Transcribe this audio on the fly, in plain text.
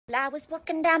I was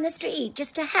walking down the street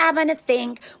just a having a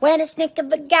think when a snick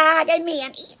of a guy gave me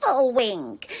an evil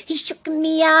wink. He shook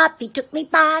me up, he took me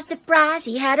by surprise,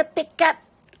 he had a pickup.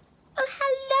 Well,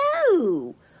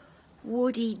 hello.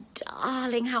 Woody,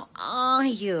 darling, how are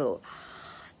you?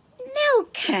 Nell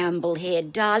Campbell here,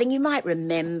 darling. You might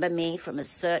remember me from a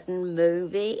certain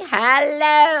movie.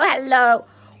 Hello.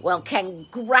 Well,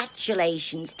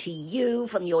 congratulations to you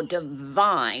from your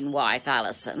divine wife,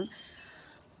 Alison.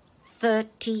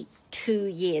 32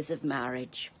 years of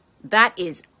marriage. That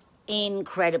is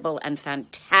incredible and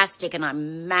fantastic, and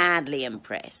I'm madly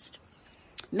impressed.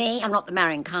 Me, I'm not the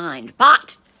marrying kind,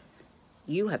 but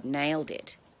you have nailed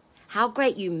it. How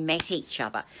great you met each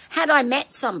other. Had I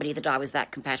met somebody that I was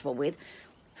that compatible with,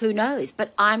 who knows?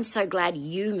 But I'm so glad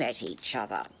you met each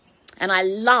other. And I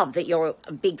love that you're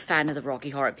a big fan of the Rocky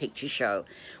Horror Picture Show.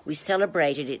 We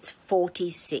celebrated its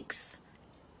 46th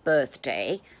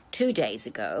birthday 2 days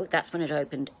ago. That's when it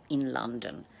opened in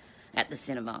London at the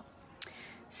cinema.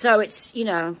 So it's,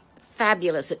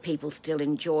 fabulous that people still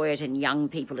enjoy it and young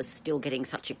people are still getting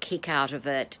such a kick out of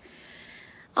it.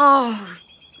 Oh,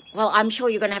 well, I'm sure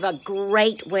you're going to have a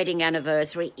great wedding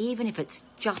anniversary, even if it's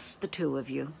just the two of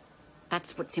you.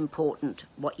 That's what's important,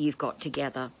 what you've got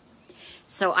together.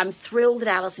 So I'm thrilled that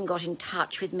Alison got in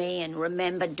touch with me. And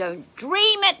remember, don't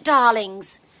dream it,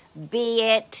 darlings. Be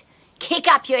it. Kick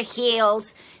up your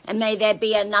heels, and may there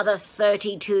be another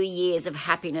 32 years of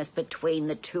happiness between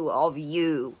the two of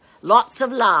you. Lots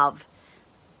of love.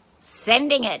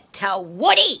 Sending it to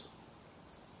Woody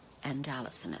and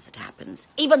Alison as it happens,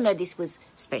 even though this was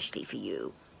specially for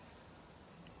you.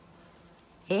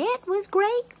 It was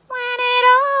great when it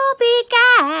all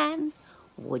began.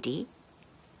 Woody.